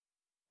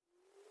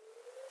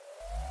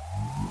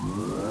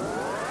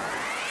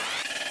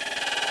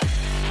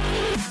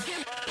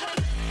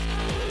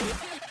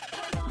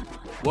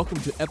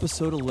Welcome to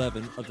episode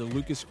 11 of the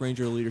Lucas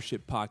Granger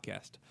Leadership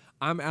Podcast.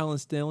 I'm Alan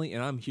Stanley,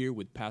 and I'm here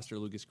with Pastor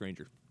Lucas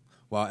Granger.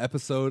 Wow,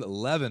 episode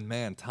 11,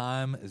 man,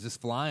 time is just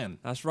flying.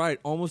 That's right,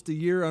 almost a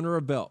year under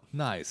our belt.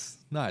 Nice.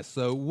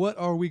 So what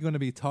are we going to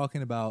be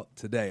talking about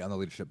today on the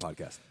Leadership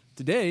Podcast?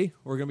 Today,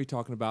 we're going to be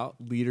talking about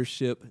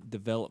leadership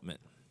development.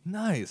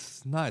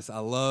 Nice. I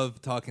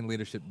love talking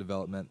leadership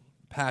development.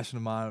 Passion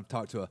of mine. I've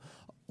talked to a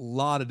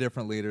lot of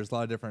different leaders, a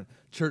lot of different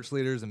church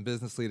leaders and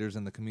business leaders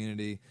in the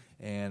community,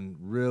 and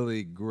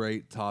really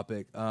great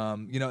topic.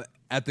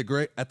 At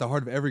the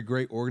heart of every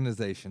great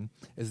organization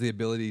is the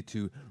ability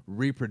to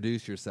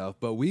reproduce yourself.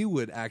 But we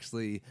would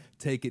actually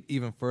take it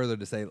even further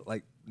to say,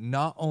 like,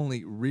 not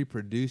only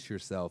reproduce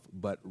yourself,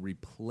 but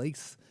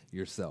replace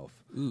yourself.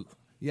 Ooh.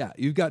 Yeah,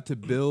 you've got to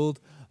build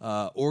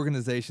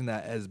organization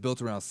that is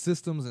built around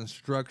systems and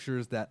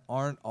structures that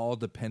aren't all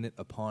dependent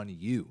upon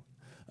you.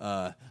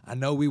 I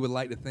know we would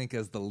like to think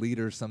as the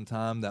leaders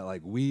sometime that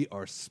like we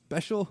are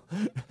special,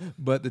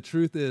 but the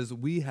truth is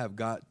we have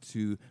got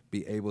to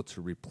be able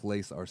to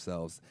replace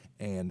ourselves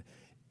and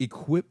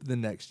equip the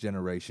next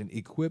generation,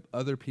 equip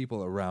other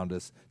people around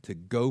us to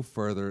go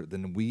further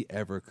than we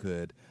ever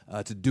could,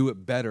 to do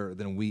it better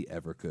than we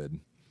ever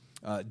could.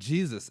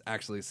 Jesus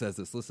actually says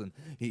this. Listen,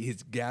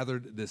 he's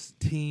gathered this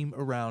team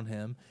around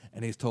him,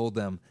 and he's told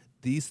them,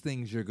 these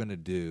things you're going to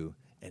do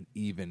and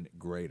even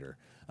greater.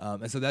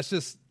 And so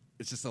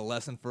it's just a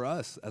lesson for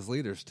us as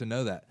leaders to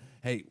know that,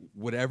 hey,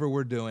 whatever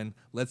we're doing,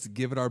 let's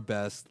give it our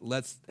best.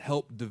 Let's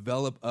help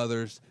develop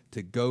others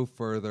to go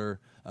further,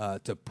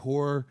 to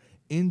pour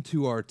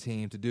into our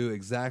team, to do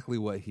exactly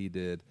what he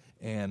did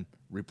and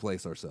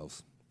replace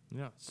ourselves.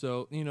 Yeah,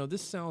 so,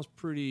 this sounds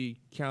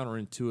pretty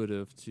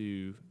counterintuitive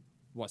to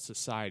what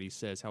society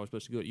says, how we're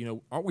supposed to do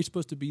it. Aren't we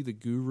supposed to be the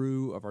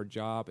guru of our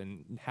job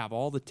and have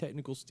all the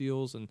technical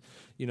skills and,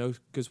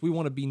 because we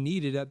want to be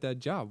needed at that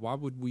job. Why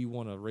would we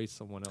want to raise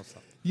someone else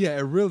up? Yeah,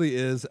 it really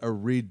is a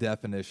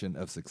redefinition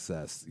of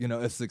success.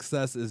 If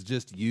success is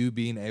just you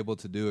being able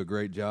to do a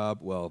great job,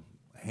 well,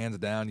 hands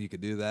down, you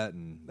could do that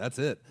and that's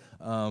it.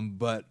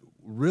 But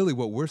really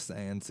what we're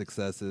saying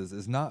success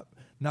is not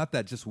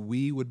that just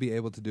we would be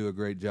able to do a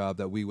great job,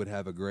 that we would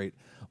have a great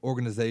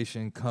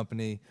organization,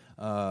 company,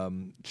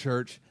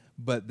 church,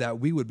 but that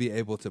we would be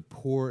able to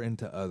pour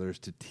into others,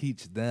 to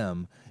teach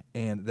them,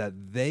 and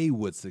that they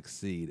would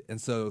succeed.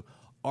 And so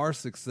our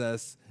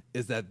success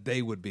is that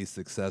they would be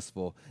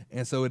successful.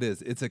 And so it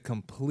is. It's a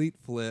complete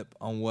flip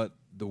on what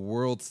the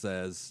world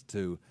says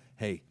to,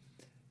 hey,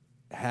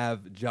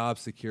 have job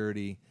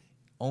security.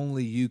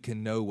 Only you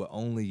can know what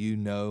only you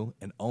know,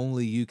 and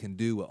only you can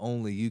do what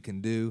only you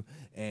can do,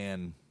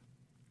 and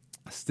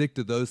stick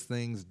to those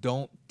things.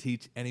 Don't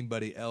teach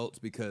anybody else,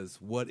 because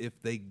what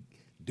if they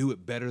do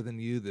it better than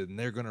you? Then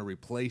they're going to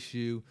replace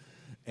you,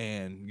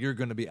 and you're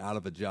going to be out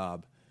of a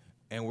job.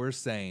 And we're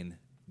saying,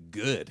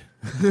 good.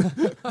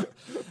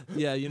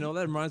 Yeah,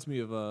 that reminds me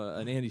of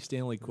an Andy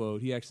Stanley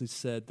quote. He actually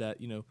said that,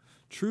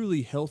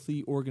 truly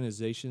healthy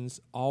organizations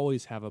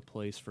always have a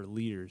place for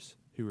leaders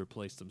who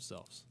replace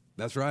themselves.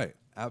 That's right.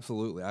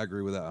 Absolutely. I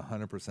agree with that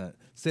 100%.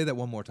 Say that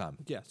one more time.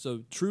 Yeah,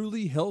 so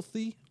truly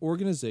healthy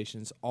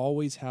organizations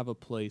always have a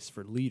place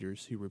for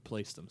leaders who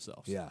replace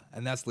themselves. Yeah,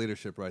 and that's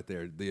leadership right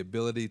there, the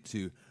ability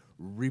to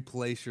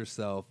replace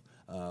yourself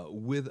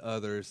with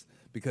others,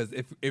 because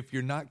if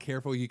you're not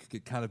careful, you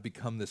could kind of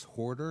become this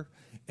hoarder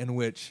in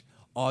which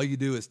all you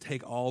do is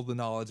take all the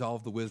knowledge, all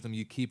of the wisdom,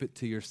 you keep it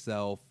to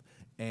yourself,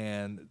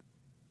 and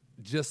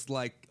just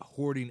like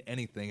hoarding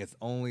anything, it's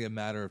only a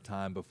matter of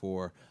time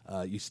before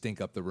you stink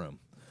up the room.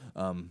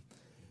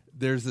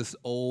 There's this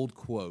old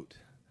quote.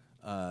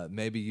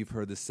 Maybe you've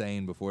heard this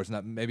saying before. It's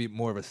not maybe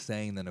more of a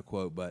saying than a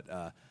quote, but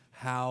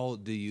how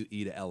do you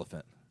eat an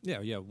elephant?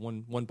 Yeah,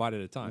 one bite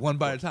at a time. One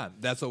bite at a time.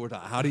 That's what we're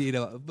talking. How do you eat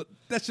an elephant? But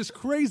that's just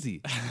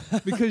crazy,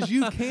 because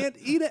you can't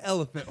eat an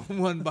elephant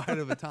one bite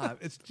at a time.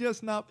 It's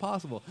just not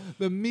possible.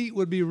 The meat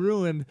would be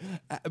ruined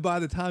by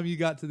the time you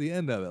got to the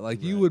end of it.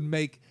 Like, you would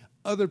make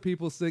other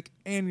people sick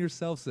and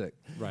yourself sick.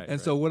 Right. And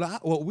so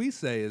what we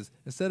say is,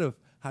 instead of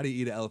how do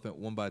you eat an elephant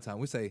one bite at a time,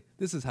 we say,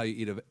 this is how you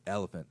eat an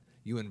elephant.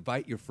 You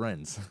invite your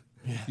friends.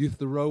 Yeah. You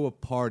throw a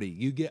party.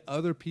 You get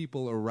other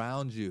people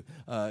around you.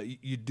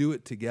 You do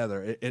it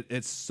together.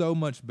 It's so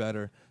much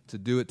better to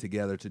do it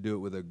together, to do it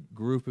with a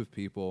group of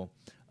people.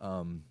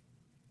 And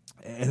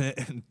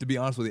to be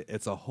honest with you,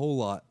 it's a whole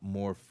lot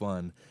more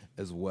fun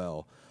as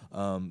well.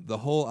 The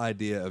whole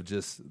idea of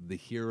just the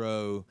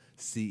hero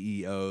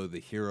CEO,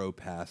 the hero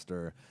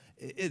pastor,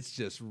 it's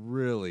just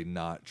really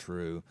not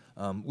true.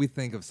 We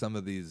think of some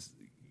of these,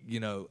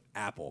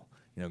 Apple,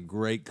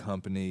 great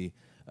company.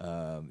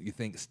 You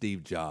think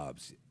Steve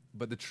Jobs.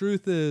 But the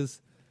truth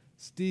is,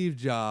 Steve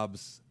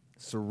Jobs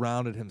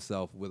surrounded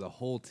himself with a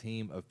whole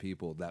team of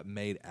people that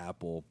made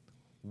Apple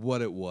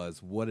what it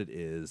was, what it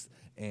is.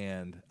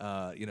 And,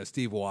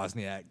 Steve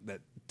Wozniak,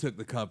 that took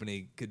the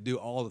company, could do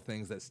all the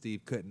things that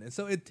Steve couldn't. And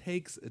so it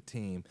takes a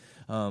team.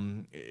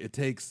 It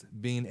takes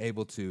being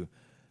able to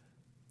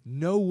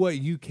know what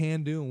you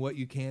can do and what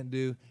you can't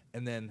do,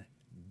 and then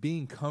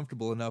being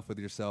comfortable enough with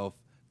yourself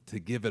to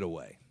give it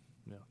away.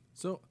 Yeah.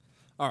 So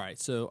All right,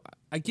 so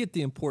I get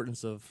the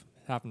importance of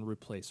having to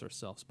replace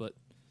ourselves, but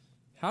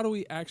how do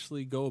we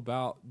actually go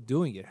about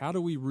doing it? How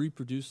do we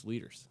reproduce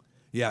leaders?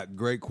 Yeah,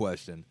 great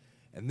question.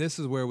 And this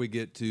is where we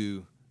get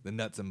to the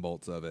nuts and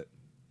bolts of it.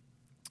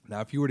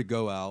 Now, if you were to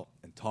go out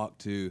and talk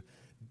to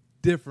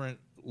different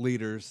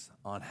leaders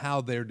on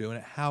how they're doing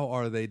it, how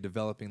are they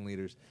developing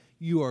leaders,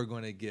 you are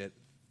going to get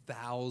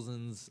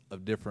thousands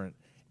of different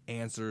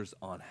answers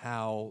on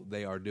how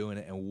they are doing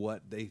it and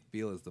what they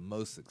feel is the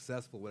most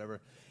successful,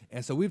 whatever.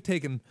 And so we've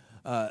taken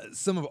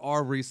some of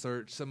our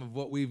research, some of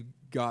what we've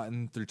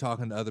gotten through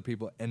talking to other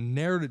people, and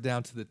narrowed it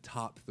down to the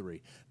top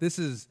 3. This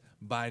is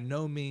by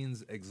no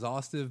means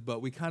exhaustive,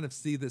 but we kind of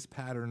see this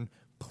pattern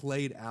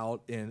played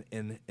out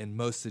in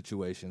most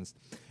situations.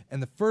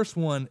 And the first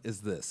one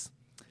is this: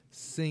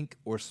 sink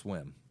or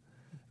swim.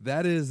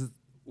 That is,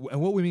 and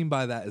what we mean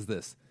by that is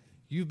this: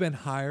 you've been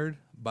hired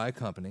by a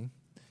company,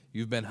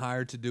 you've been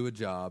hired to do a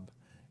job,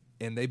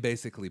 and they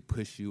basically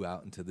push you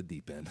out into the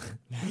deep end.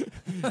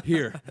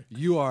 Here,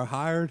 you are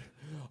hired.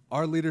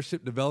 Our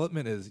leadership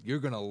development is you're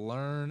going to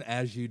learn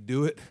as you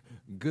do it.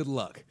 Good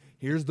luck.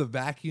 Here's the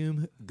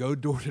vacuum. Go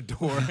door to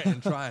door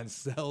and try and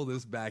sell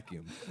this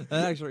vacuum.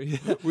 Actually,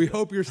 We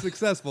hope you're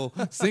successful.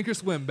 Sink or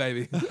swim,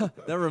 baby.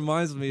 that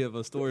reminds me of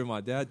a story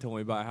my dad told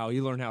me about how he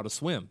learned how to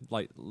swim,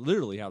 like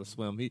literally how to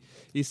swim.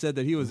 He said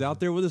that he was out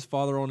there with his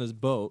father on his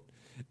boat,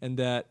 and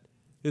that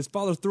his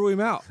father threw him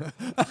out.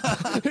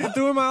 He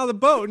threw him out of the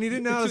boat, and he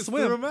didn't know how to Just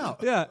swim. threw him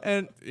out. Yeah,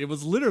 and it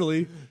was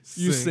literally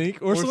you sink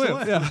or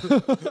swim. Yeah.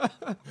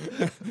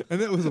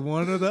 And it was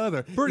one or the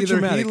other. Pretty Either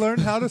traumatic. he learned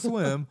how to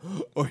swim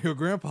or your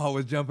grandpa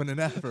was jumping in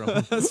after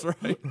him. That's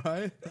right.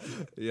 Right?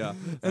 Yeah.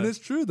 And it's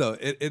true, though.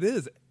 It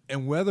is.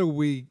 And whether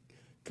we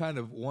kind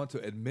of want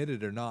to admit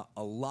it or not,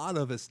 a lot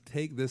of us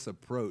take this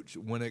approach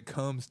when it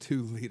comes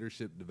to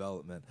leadership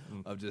development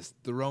of just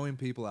throwing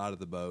people out of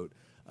the boat,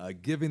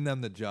 giving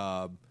them the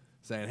job,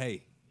 saying,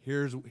 hey,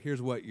 here's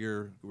what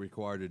you're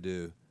required to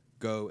do.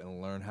 Go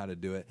and learn how to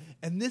do it.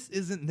 And this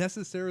isn't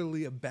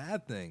necessarily a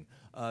bad thing.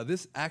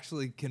 This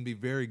actually can be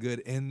very good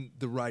in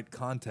the right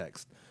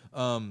context.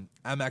 I'm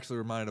actually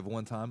reminded of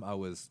one time I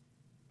was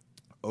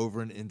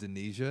over in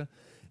Indonesia,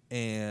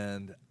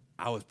 and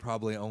I was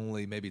probably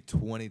only maybe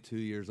 22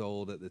 years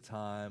old at the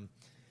time,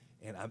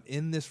 and I'm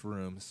in this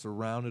room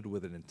surrounded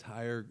with an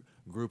entire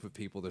group of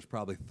people. There's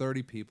probably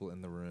 30 people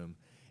in the room,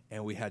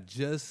 and we had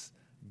just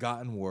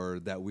gotten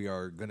word that we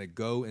are going to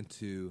go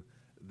into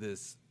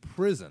this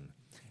prison.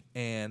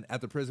 And at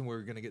the prison, we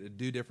were going to get to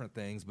do different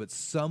things, but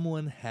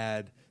someone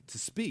had to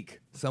speak.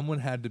 Someone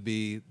had to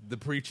be the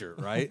preacher,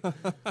 right?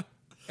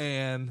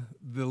 And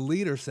the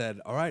leader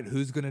said, all right,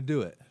 who's going to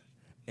do it?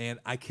 And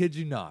I kid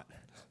you not,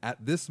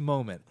 at this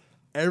moment,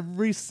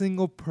 every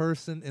single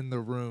person in the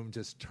room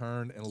just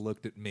turned and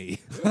looked at me.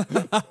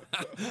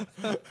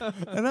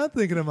 And I'm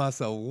thinking to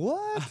myself,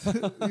 what?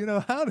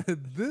 How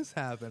did this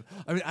happen?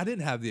 I mean, I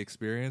didn't have the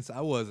experience.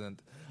 I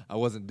wasn't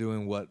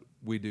doing what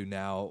we do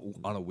now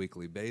on a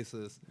weekly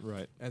basis.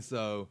 Right. And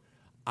so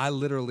I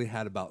literally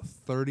had about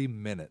 30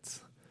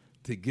 minutes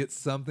to get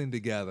something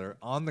together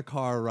on the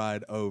car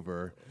ride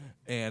over,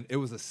 and it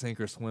was a sink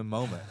or swim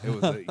moment. It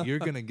was you're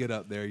going to get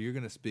up there, you're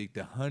going to speak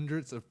to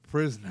hundreds of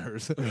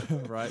prisoners,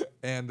 right?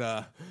 And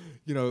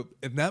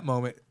in that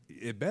moment,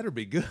 it better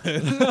be good.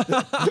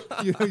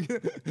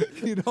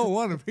 you don't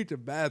want to preach a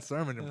bad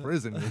sermon in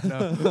prison,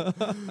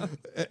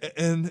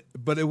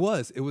 But it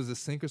was a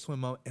sink or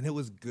swim moment, and it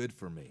was good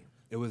for me.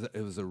 It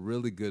was a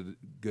really good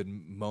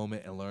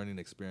moment and learning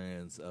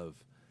experience of,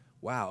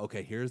 wow,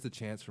 okay, here's the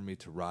chance for me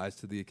to rise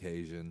to the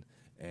occasion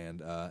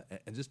and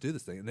just do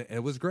this thing. And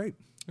it was great.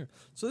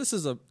 So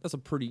that's a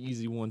pretty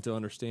easy one to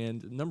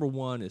understand. Number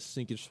one is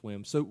sink or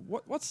swim. So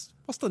what's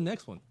the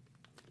next one?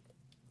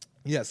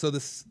 Yeah, so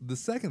the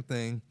second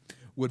thing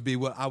would be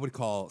what I would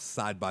call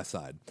side by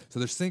side. So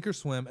there's sink or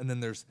swim, and then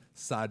there's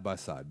side by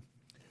side.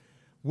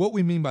 What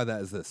we mean by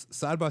that is this: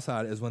 side by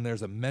side is when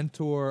there's a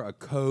mentor, a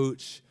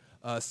coach,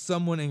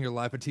 someone in your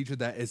life, a teacher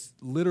that is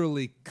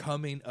literally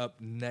coming up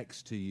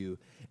next to you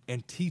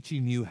and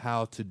teaching you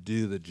how to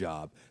do the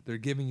job. They're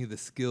giving you the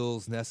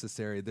skills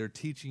necessary. They're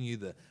teaching you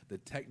the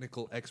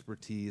technical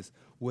expertise,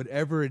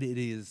 whatever it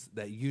is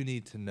that you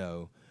need to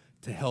know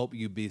to help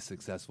you be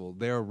successful.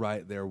 They're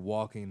right there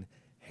walking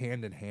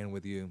hand in hand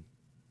with you.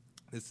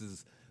 This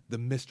is the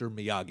Mr.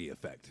 Miyagi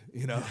effect,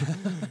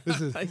 This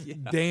is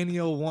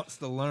Daniel wants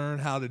to learn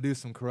how to do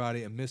some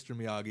karate, and Mr.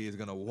 Miyagi is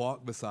going to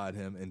walk beside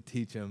him and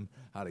teach him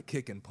how to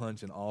kick and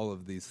punch and all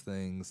of these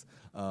things.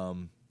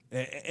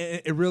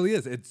 It really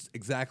is. It's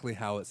exactly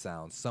how it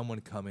sounds.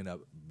 Someone coming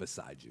up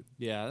beside you.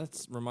 Yeah,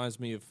 that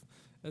reminds me of,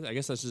 I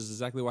guess that's just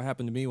exactly what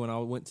happened to me when I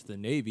went to the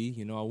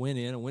Navy. I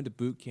went to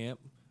boot camp,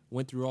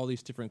 went through all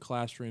these different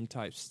classroom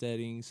type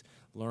settings,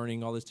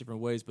 learning all these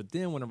different ways. But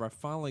then whenever I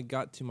finally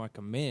got to my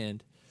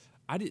command,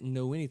 I didn't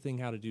know anything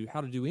how to do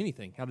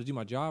anything, how to do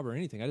my job or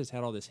anything. I just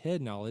had all this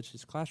head knowledge,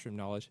 this classroom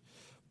knowledge.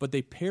 But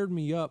they paired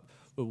me up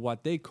with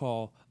what they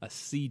call a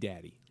sea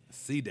daddy.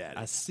 Sea Daddy.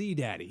 A Sea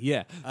Daddy,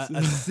 yeah.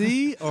 A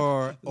C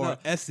or No.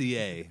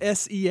 SEA?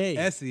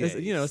 SEA. SEA.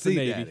 You know, it's Sea the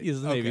Navy. Daddy.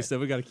 It's the Navy, Okay. so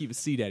we got to keep it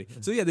Sea Daddy.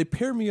 So, yeah, they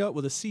paired me up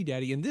with a Sea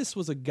Daddy, and this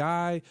was a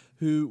guy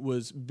who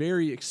was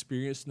very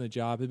experienced in the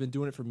job. Had been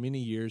doing it for many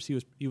years.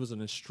 He was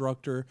an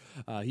instructor.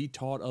 He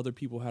taught other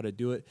people how to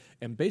do it,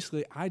 and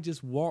basically, I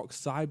just walked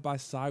side by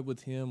side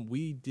with him.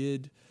 We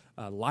did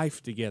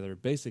life together,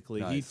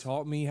 basically. He Nice.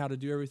 taught me how to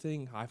do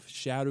everything. I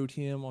shadowed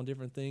him on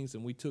different things,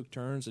 and we took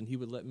turns, and he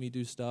would let me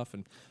do stuff,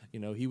 and,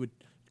 you know, he would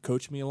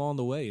coach me along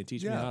the way and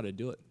teach me Yeah. how to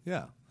do it.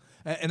 Yeah.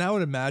 And I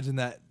would imagine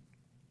that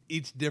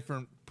each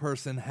different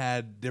person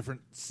had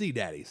different Sea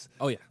Daddies.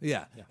 Oh, yeah.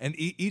 Yeah. Yeah. And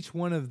each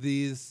one of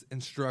these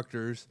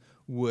instructors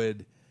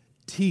would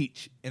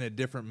teach in a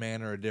different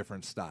manner, a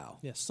different style.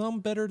 Yeah,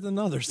 some better than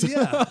others.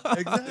 Yeah,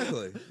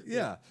 exactly.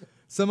 Yeah.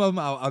 Some of them,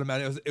 I would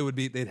imagine, it would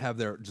be they'd have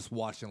their just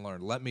watch and learn.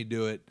 Let me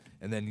do it,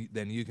 and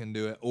then you can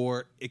do it.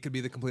 Or it could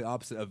be the complete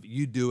opposite of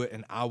you do it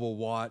and I will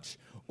watch.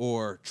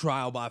 Or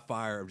trial by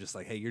fire of just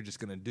like, hey, you're just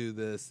going to do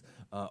this.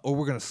 Or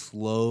we're going to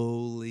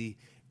slowly,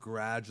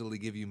 gradually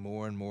give you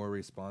more and more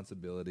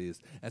responsibilities.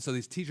 And so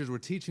these teachers were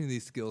teaching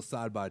these skills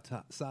side by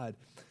side.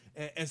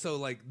 And so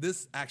like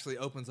this actually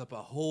opens up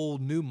a whole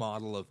new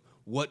model of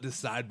what does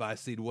side by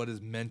side, what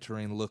does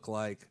mentoring look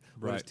like,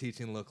 what does Right.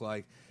 teaching look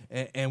like.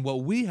 And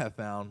what we have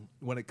found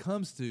when it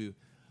comes to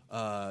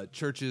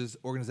churches,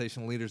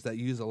 organizational leaders that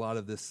use a lot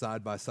of this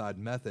side-by-side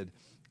method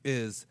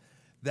is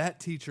that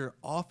teacher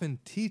often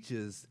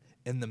teaches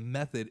in the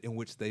method in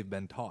which they've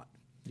been taught.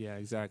 Yeah,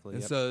 exactly.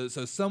 And Yep.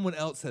 so someone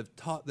else have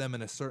taught them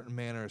in a certain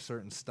manner, a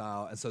certain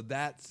style, and so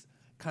that's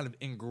kind of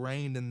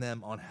ingrained in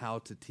them on how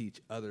to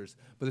teach others.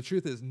 But the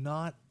truth is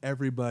not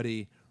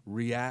everybody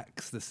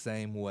reacts the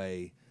same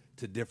way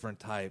to different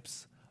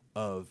types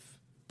of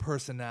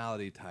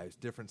personality types,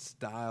 different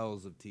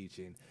styles of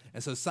teaching.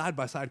 And so side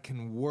by side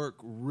can work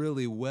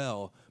really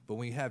well, but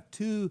when you have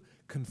two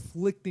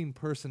conflicting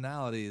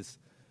personalities,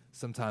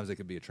 sometimes it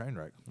could be a train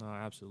wreck. Oh,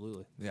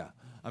 absolutely. Yeah.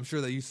 I'm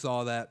sure that you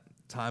saw that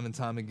time and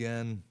time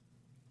again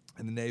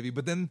in the Navy,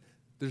 but then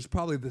there's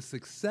probably the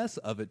success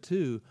of it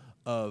too,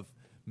 of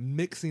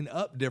mixing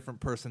up different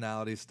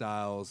personality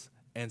styles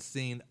and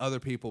seeing other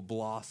people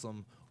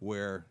blossom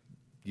where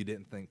you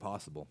didn't think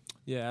possible.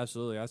 Yeah,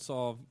 absolutely. I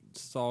saw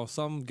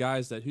some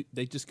guys that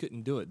they just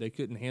couldn't do it. They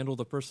couldn't handle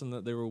the person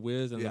that they were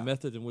with and Yeah. the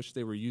method in which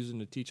they were using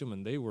to teach them,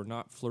 and they were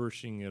not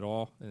flourishing at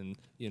all. And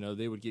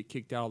they would get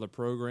kicked out of the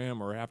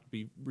program or have to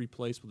be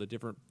replaced with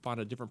find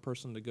a different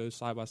person to go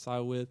side by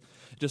side with.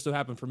 It just so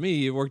happened for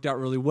me, it worked out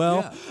really well.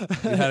 Yeah.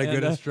 You had a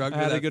good And, instructor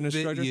I had a that good fit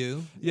instructor.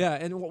 you. Yeah,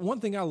 and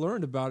one thing I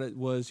learned about it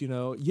was,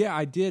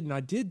 I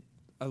did.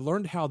 I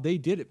learned how they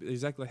did it,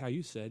 exactly how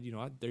you said.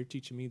 They're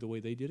teaching me the way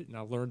they did it, and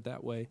I learned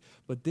that way.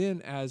 But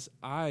then as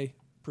I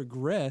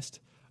progressed,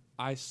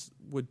 I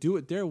would do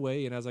it their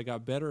way, and as I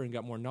got better and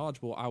got more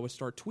knowledgeable, I would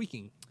start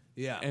tweaking.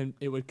 Yeah. And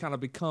it would kind of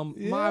become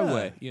my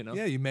way,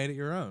 Yeah, you made it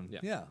your own.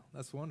 Yeah. Yeah,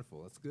 that's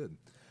wonderful. That's good.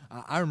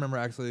 I remember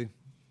actually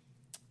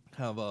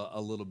kind of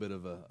a little bit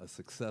of a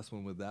success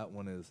one with that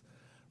one is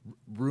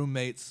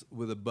roommates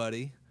with a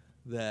buddy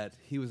that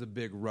he was a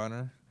big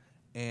runner.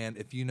 And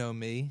if you know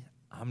me,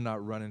 I'm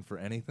not running for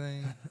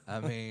anything.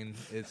 I mean,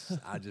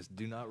 I just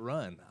do not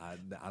run.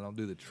 I don't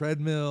do the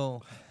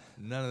treadmill,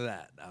 none of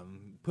that.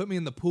 Put me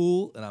in the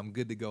pool, and I'm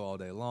good to go all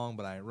day long,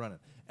 but I ain't running.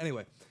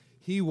 Anyway,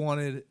 he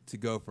wanted to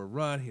go for a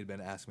run. He'd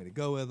been asking me to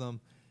go with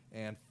him,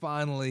 and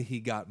finally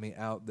he got me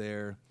out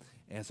there.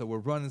 And so we're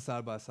running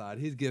side by side.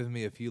 He's giving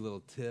me a few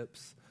little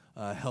tips,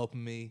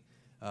 helping me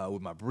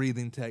with my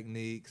breathing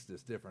techniques,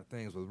 just different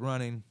things with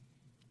running.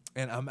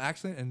 And I'm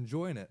actually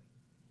enjoying it.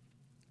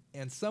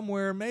 And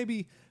somewhere,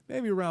 maybe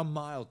around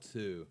mile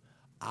 2,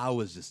 I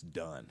was just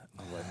done.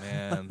 I was like,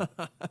 man,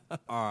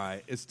 all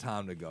right, it's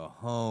time to go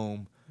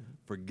home.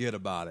 Forget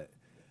about it.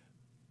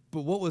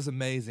 But what was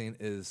amazing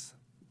is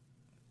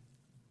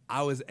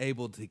I was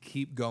able to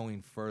keep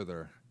going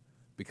further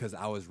because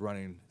I was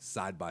running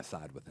side by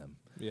side with him.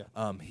 Yeah.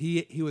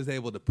 He was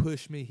able to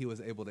push me. He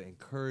was able to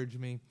encourage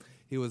me.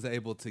 He was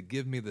able to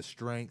give me the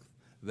strength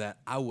that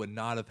I would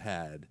not have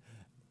had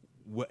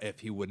if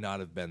he would not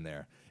have been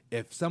there.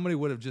 If somebody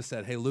would have just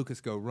said, hey,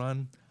 Lucas, go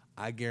run,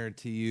 I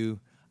guarantee you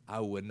I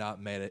would not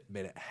made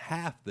it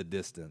half the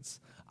distance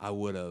I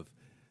would have.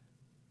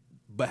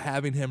 But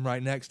having him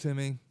right next to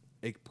me,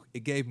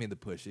 it gave me the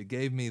push. It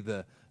gave me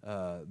the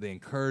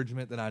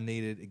encouragement that I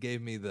needed. It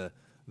gave me the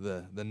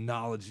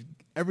knowledge,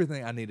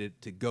 everything I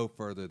needed to go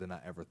further than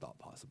I ever thought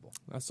possible.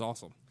 That's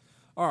awesome.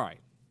 All right.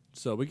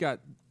 So we got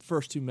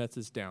first two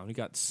methods down. We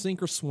got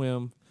sink or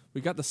swim.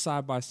 We got the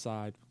side by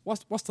side.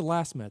 What's the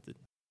last method?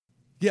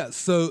 Yeah,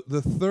 so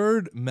the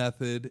third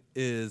method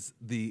is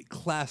the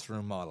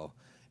classroom model,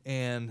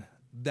 and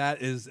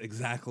that is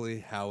exactly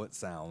how it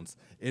sounds.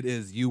 It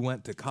is you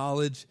went to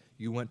college,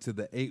 you went to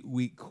the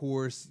 8-week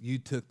course, you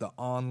took the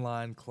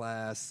online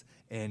class,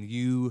 and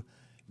you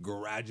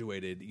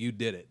graduated. You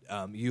did it.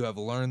 You have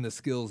learned the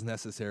skills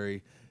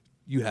necessary.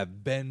 You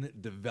have been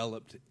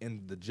developed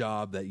in the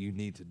job that you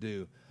need to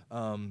do.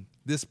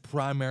 This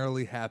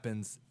primarily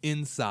happens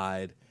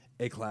inside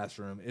a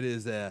classroom. It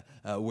is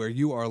where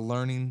you are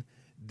learning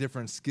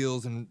different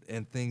skills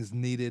and things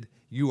needed.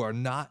 You are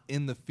not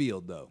in the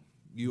field, though.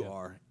 You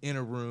are in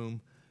a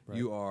room. Right.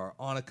 You are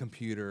on a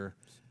computer.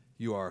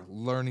 You are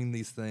learning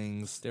these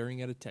things.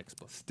 Staring at a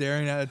textbook.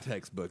 Staring at a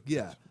textbook,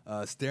 yeah.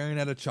 Staring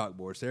at a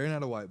chalkboard, staring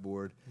at a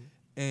whiteboard.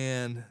 Mm-hmm.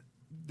 And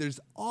there's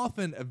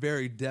often a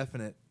very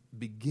definite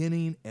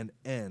beginning and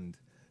end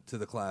to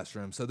the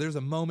classroom. So there's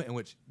a moment in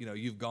which,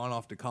 you've gone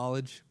off to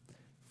college.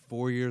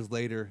 4 years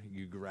later,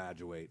 you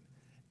graduate.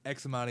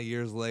 X amount of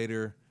years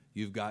later,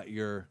 you've got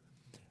your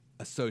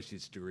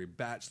associate's degree,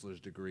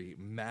 bachelor's degree,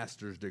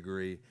 master's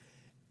degree.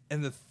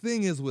 And the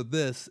thing is with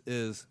this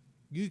is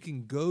you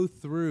can go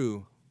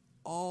through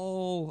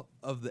all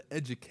of the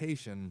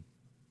education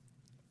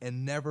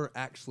and never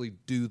actually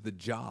do the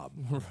job.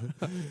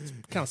 It's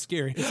kind of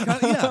scary.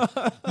 Yeah.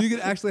 You could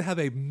actually have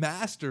a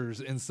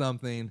master's in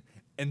something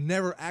and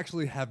never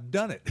actually have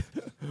done it,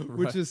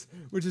 which is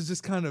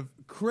just kind of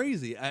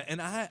crazy.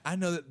 I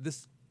know that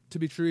this to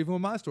be true even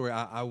with my story.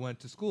 I went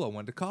to school. I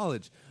went to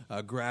college,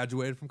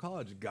 graduated from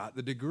college, got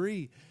the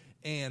degree,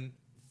 and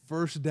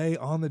first day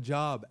on the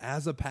job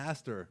as a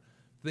pastor,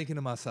 thinking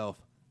to myself,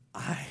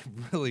 I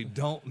really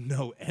don't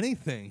know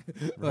anything.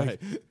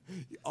 Right.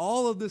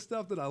 All of this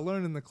stuff that I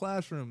learned in the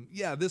classroom,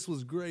 yeah, this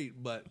was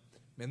great, but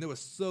man, there was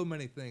so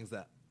many things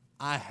that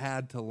I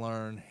had to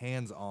learn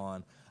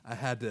hands-on. I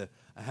had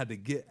to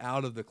get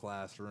out of the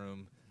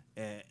classroom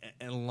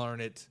and learn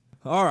it.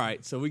 All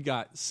right, so we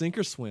got sink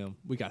or swim,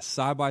 we got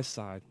side by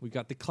side, we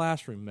got the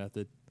classroom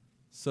method.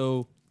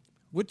 So,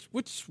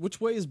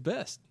 which way is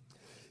best?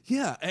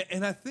 Yeah,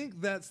 and I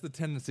think that's the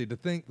tendency to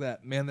think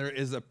that, man, there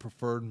is a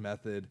preferred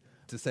method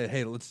to say,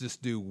 hey, let's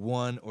just do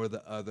one or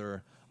the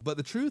other. But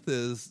the truth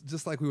is,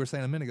 just like we were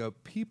saying a minute ago,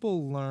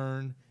 people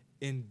learn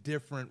in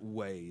different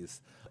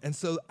ways. And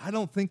so I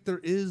don't think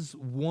there is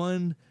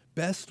one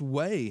best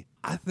way.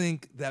 I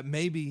think that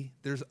maybe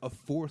there's a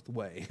fourth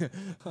way.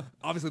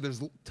 Obviously,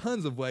 there's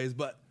tons of ways,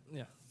 but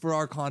for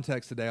our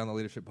context today on the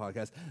Leadership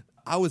Podcast,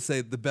 I would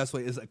say the best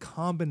way is a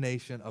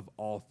combination of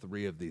all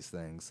three of these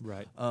things.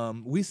 Right.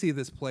 We see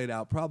this played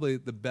out. Probably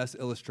the best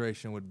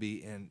illustration would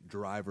be in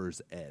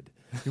driver's ed.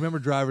 You remember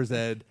driver's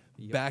ed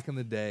back in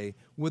the day?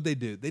 What'd they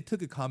do? They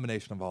took a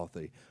combination of all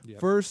three. Yep.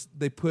 First,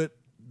 they put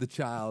the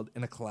child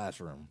in a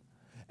classroom,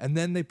 and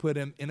then they put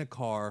him in a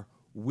car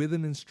with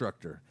an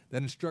instructor.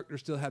 That instructor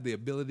still had the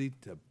ability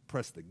to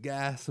press the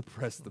gas,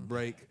 press the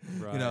brake,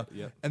 right.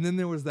 Yep. And then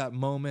there was that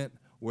moment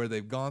where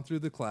they've gone through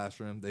the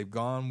classroom, they've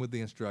gone with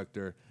the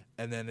instructor,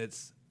 and then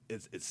it's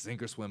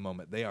sink or swim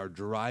moment. They are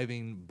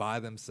driving by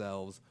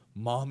themselves.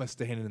 Mom is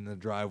standing in the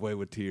driveway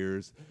with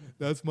tears.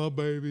 That's my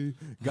baby.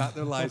 Got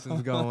their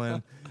license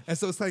going. And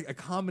so it's like a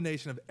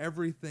combination of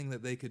everything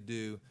that they could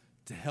do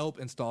to help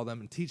install them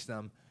and teach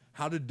them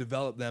how to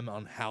develop them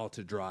on how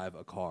to drive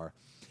a car.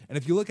 And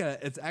if you look at it,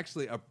 it's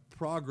actually a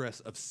progress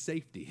of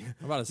safety.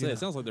 I'm about to say, it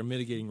sounds like they're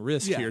mitigating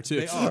risk here,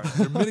 too. They are.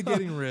 They're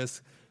mitigating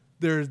risk.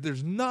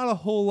 There's not a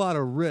whole lot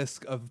of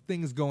risk of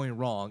things going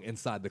wrong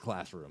inside the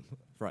classroom.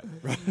 Right.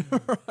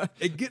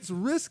 It gets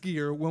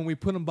riskier when we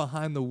put them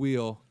behind the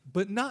wheel,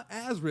 but not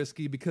as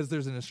risky because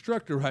there's an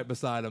instructor right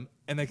beside them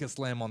and they can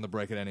slam on the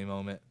brake at any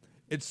moment.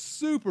 It's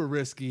super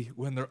risky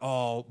when they're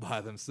all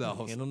by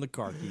themselves. Hand on the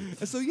car key.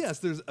 And so, yes,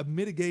 there's a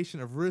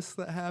mitigation of risk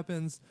that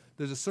happens.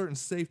 There's a certain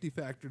safety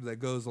factor that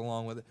goes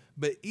along with it.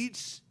 But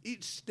each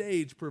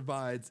stage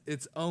provides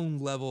its own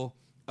level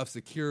of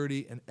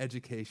security and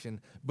education.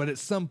 But at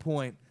some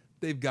point,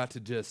 they've got to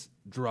just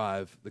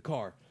drive the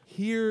car.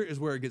 Here is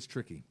where it gets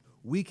tricky.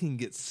 We can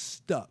get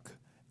stuck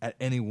at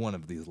any one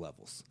of these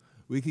levels.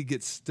 We could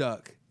get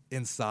stuck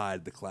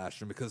inside the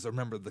classroom because,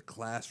 remember, the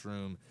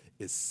classroom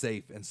is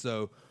safe. And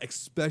so,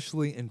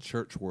 especially in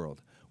church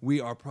world,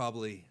 we are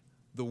probably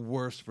the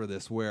worst for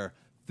this, where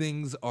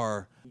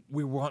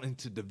we're wanting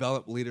to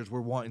develop leaders, we're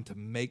wanting to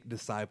make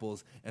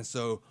disciples. And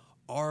so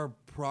our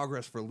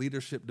progress for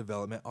leadership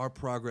development, our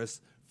progress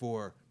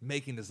for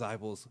making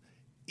disciples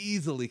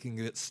easily can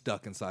get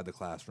stuck inside the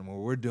classroom, where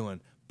we're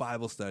doing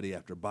Bible study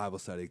after Bible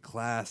study,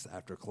 class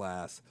after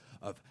class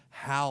of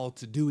how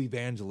to do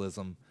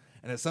evangelism.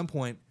 And at some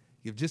point,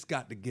 you've just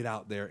got to get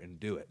out there and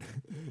do it.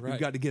 Right.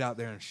 You've got to get out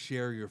there and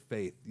share your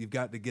faith. You've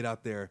got to get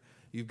out there.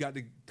 You've got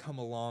to come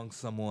along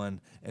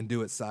someone and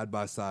do it side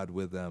by side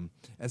with them.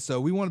 And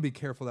so we want to be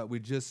careful that we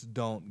just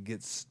don't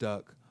get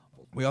stuck.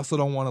 We also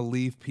don't want to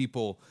leave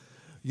people,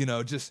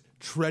 just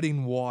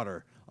treading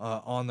water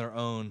on their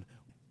own.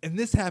 And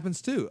this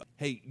happens too.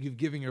 Hey, you've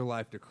given your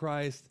life to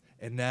Christ,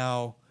 and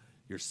now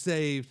you're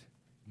saved.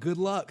 Good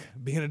luck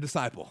being a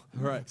disciple.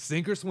 Right.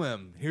 Sink or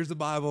swim. Here's the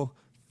Bible.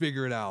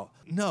 Figure it out.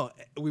 No,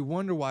 we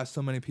wonder why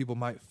so many people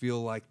might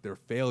feel like they're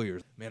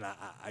failures. Man,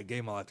 I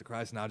gave my life to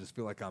Christ, and now I just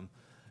feel like I'm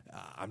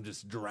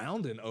just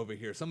drowning over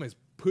here. Somebody's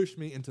pushed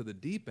me into the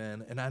deep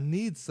end, and I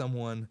need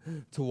someone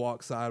to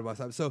walk side by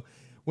side. So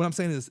what I'm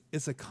saying is,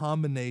 it's a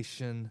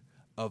combination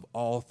of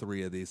all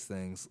three of these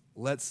things.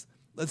 Let's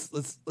do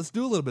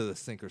a little bit of the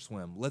sink or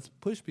swim. Let's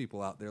push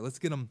people out there. Let's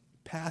get them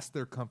past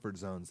their comfort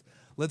zones.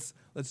 Let's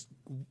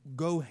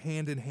go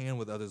hand in hand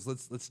with others.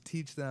 Let's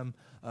teach them.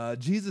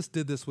 Jesus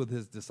did this with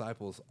his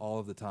disciples all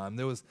of the time.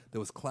 There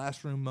was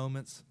classroom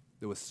moments.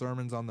 There was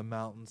sermons on the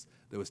mountains.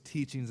 There was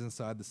teachings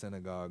inside the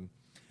synagogue.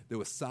 There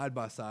was side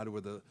by side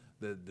where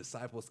the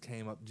disciples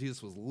came up.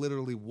 Jesus was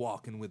literally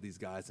walking with these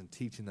guys and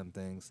teaching them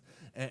things.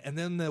 And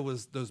then there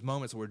was those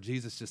moments where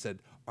Jesus just said,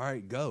 all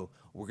right, go.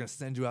 We're going to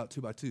send you out 2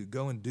 by 2.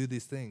 Go and do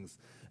these things.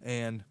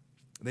 And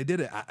they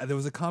did it. There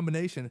was a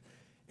combination.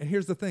 And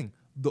here's the thing.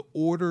 The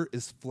order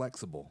is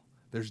flexible.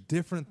 There's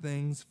different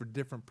things for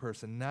different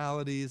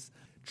personalities.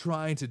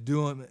 Trying to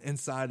do them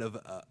inside of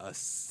a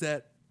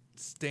set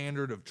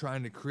standard of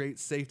trying to create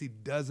safety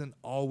doesn't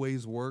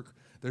always work.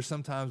 There's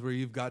some times where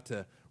you've got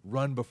to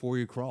run before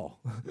you crawl.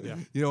 Yeah.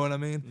 You know what I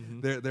mean?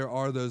 Mm-hmm. There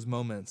are those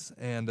moments.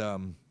 And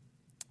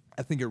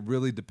I think it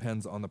really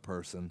depends on the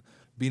person.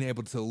 Being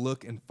able to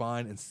look and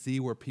find and see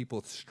where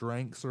people's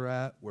strengths are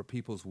at, where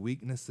people's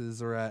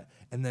weaknesses are at,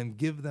 and then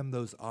give them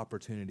those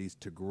opportunities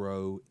to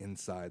grow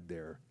inside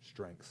their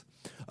strengths.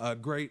 A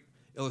great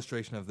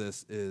illustration of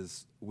this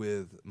is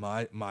with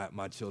my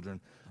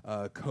children,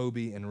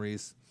 Kobe and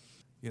Reese,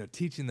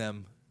 teaching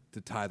them to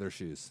tie their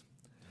shoes.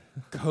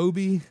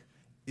 Kobe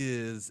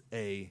is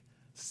a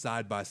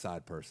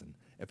side-by-side person.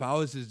 If I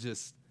was to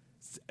just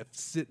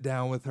sit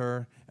down with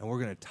her and we're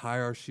going to tie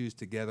our shoes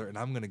together and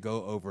I'm going to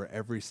go over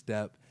every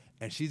step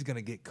and she's going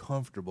to get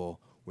comfortable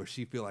where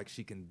she feel like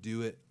she can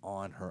do it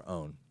on her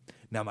own.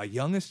 Now, my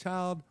youngest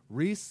child,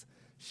 Reese,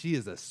 she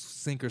is a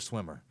sink or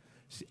swimmer.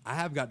 I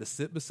have got to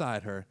sit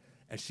beside her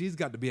and she's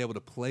got to be able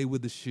to play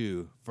with the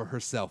shoe for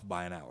herself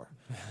by an hour.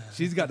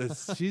 She's got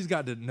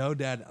to know,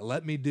 Dad,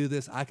 let me do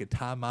this. I could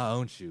tie my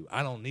own shoe.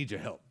 I don't need your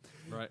help.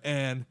 Right.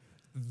 And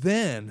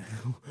then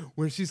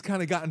when she's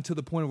kind of gotten to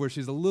the point where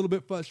she's a little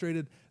bit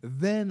frustrated,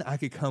 then I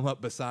could come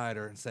up beside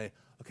her and say,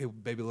 okay,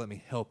 baby, let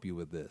me help you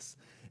with this.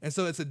 And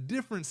so it's a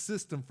different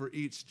system for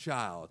each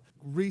child.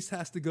 Reese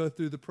has to go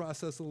through the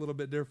process a little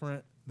bit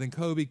different than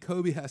Kobe.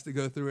 Kobe has to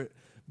go through it.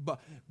 But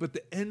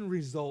the end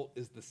result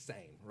is the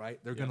same, right?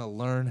 They're going to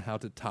learn how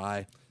to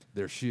tie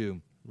their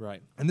shoe.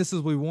 Right. And this is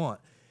what we want.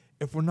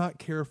 If we're not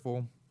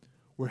careful,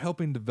 we're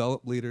helping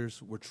develop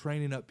leaders. We're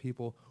training up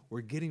people.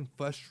 We're getting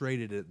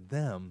frustrated at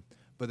them.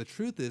 But the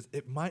truth is,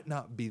 it might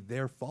not be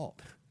their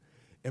fault.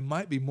 It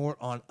might be more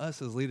on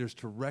us as leaders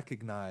to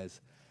recognize,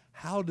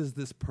 how does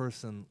this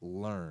person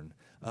learn?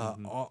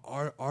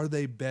 Are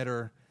they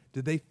better?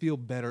 Do they feel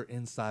better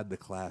inside the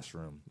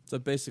classroom? So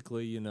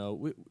basically,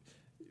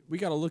 we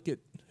got to look at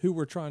who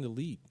we're trying to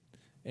lead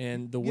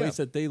and the ways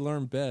that they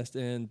learn best.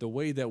 And the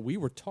way that we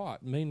were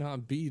taught may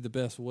not be the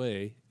best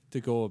way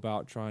to go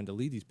about trying to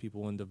lead these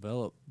people and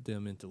develop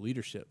them into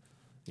leadership.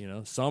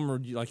 Some are,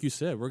 like you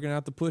said, we're going to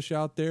have to push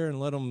out there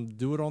and let them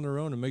do it on their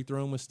own and make their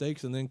own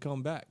mistakes and then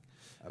come back.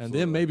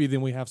 Absolutely. And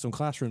then we have some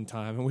classroom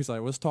time and we say,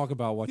 let's talk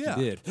about what you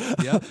did.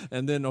 Yeah.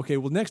 And then, okay,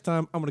 well, next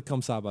time I'm going to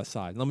come side by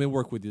side. Let me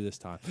work with you this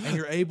time. And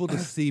you're able to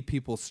see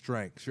people's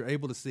strengths. You're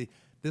able to see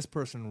this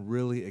person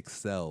really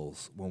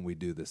excels when we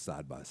do this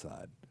side by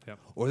side. Yep.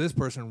 Or this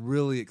person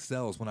really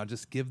excels when I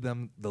just give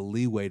them the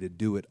leeway to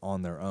do it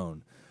on their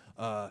own.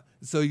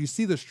 So you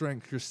see their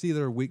strengths, you see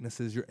their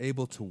weaknesses, you're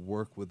able to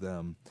work with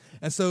them.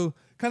 And so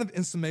kind of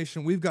in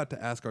summation, we've got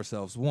to ask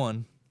ourselves,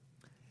 one,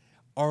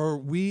 are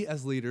we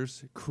as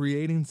leaders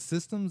creating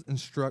systems and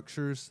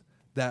structures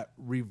that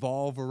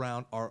revolve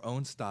around our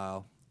own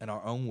style and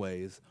our own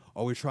ways?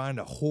 Are we trying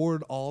to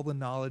hoard all the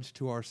knowledge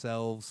to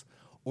ourselves?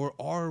 Or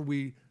are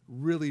we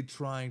really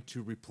trying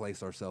to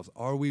replace ourselves?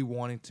 Are we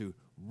wanting to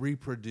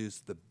reproduce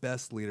the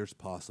best leaders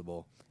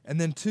possible? And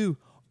then two,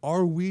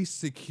 are we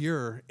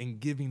secure in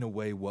giving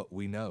away what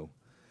we know?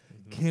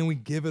 Mm-hmm. Can we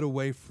give it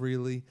away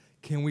freely?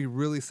 Can we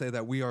really say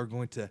that we are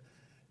going to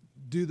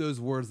do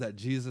those words that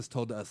Jesus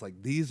told us,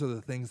 like, these are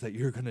the things that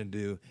you're going to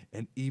do,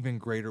 and even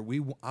greater.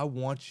 I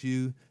want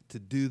you to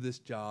do this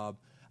job.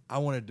 I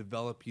want to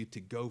develop you to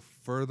go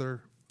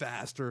further,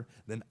 faster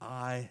than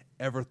I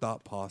ever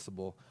thought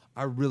possible.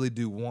 I really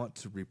do want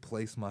to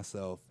replace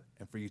myself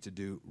and for you to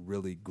do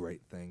really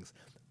great things.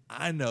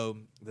 I know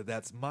that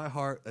that's my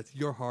heart, that's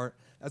your heart,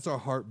 that's our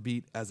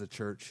heartbeat as a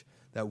church,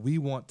 that we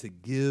want to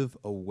give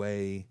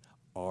away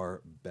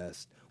our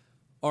best.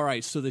 All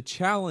right, so the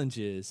challenge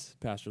is,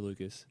 Pastor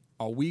Lucas,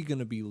 are we going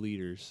to be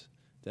leaders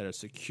that are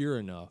secure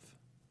enough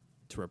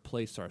to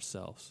replace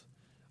ourselves?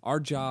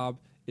 Our job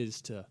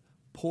is to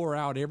pour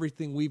out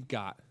everything we've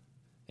got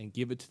and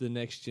give it to the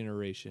next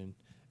generation,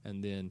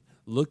 and then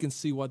look and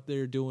see what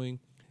they're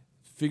doing,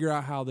 figure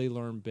out how they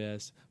learn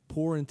best,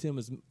 pour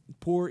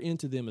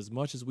into them as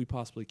much as we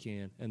possibly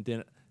can, and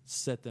then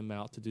set them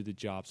out to do the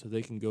job so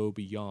they can go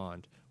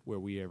beyond where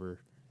we ever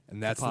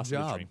And that's the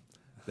job. dream.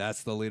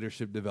 That's the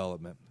leadership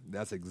development.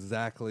 That's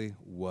exactly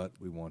what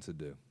we want to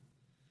do.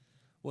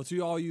 Well, to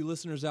all you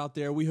listeners out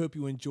there, we hope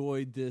you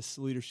enjoyed this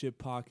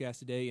leadership podcast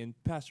today. And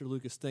Pastor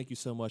Lucas, thank you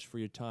so much for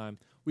your time.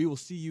 We will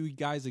see you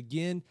guys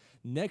again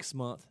next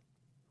month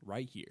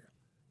right here.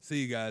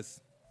 See you guys.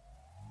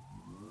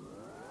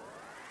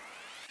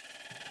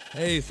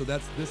 Hey, so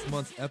that's this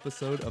month's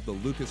episode of the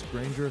Lucas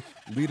Granger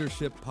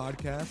Leadership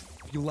Podcast.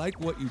 If you like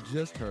what you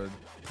just heard,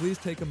 please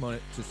take a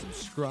moment to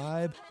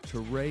subscribe,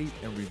 to rate,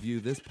 and review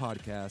this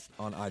podcast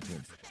on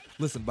iTunes.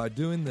 Listen, by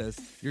doing this,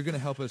 you're going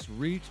to help us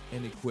reach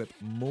and equip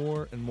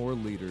more and more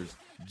leaders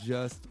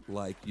just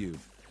like you.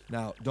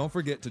 Now, don't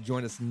forget to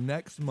join us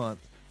next month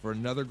for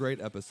another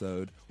great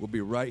episode. We'll be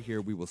right here.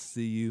 We will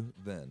see you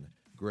then.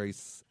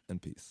 Grace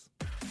and peace.